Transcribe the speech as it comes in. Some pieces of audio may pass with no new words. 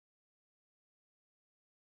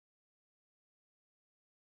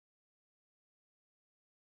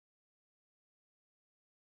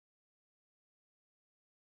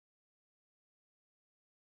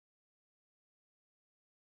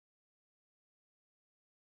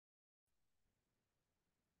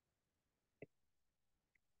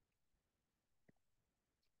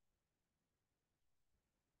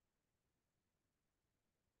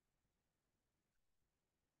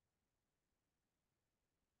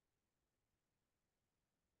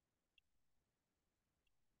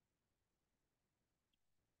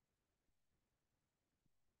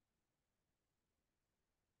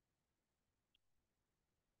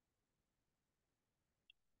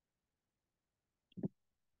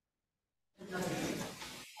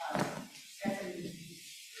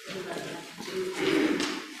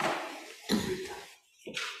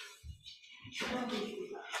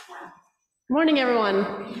Morning, everyone.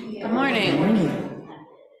 Good morning.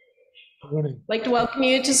 I'd like to welcome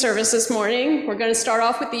you to service this morning. We're going to start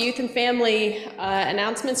off with the youth and family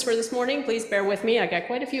announcements for this morning. Please bear with me. I got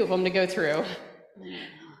quite a few of them to go through.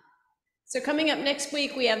 So coming up next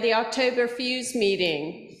week, we have the October Fuse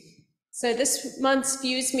meeting. So this month's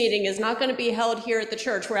Fuse meeting is not going to be held here at the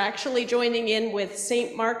church. We're actually joining in with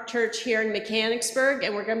St. Mark Church here in Mechanicsburg,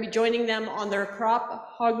 and we're going to be joining them on their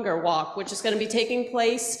crop hunger walk, which is going to be taking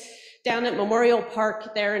place down at Memorial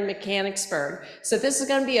Park there in Mechanicsburg. So this is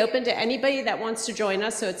going to be open to anybody that wants to join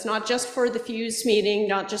us. So it's not just for the Fuse meeting,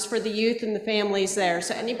 not just for the youth and the families there.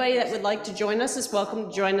 So anybody that would like to join us is welcome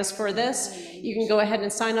to join us for this. You can go ahead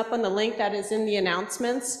and sign up on the link that is in the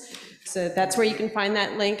announcements. So that's where you can find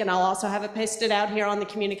that link, and I'll also have it pasted out here on the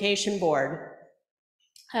communication board.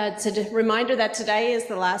 It's a reminder that today is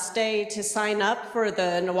the last day to sign up for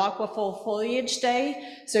the Nawakwa Full Foliage Day.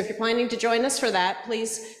 So if you're planning to join us for that,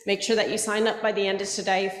 please make sure that you sign up by the end of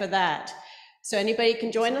today for that. So anybody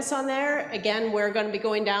can join us on there. Again, we're going to be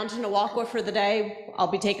going down to Nawakwa for the day. I'll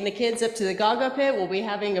be taking the kids up to the Gaga pit. We'll be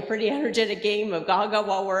having a pretty energetic game of Gaga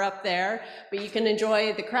while we're up there. But you can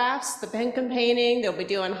enjoy the crafts, the pumpkin painting. They'll be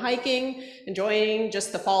doing hiking, enjoying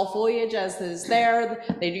just the fall foliage as is there.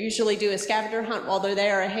 They usually do a scavenger hunt while they're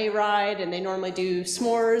there, a hayride, and they normally do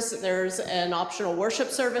s'mores. There's an optional worship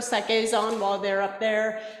service that goes on while they're up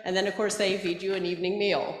there. And then, of course, they feed you an evening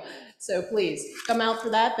meal. So please come out for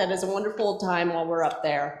that. That is a wonderful time while we're up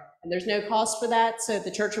there. And there's no cost for that, so the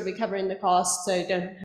church will be covering the cost, so don't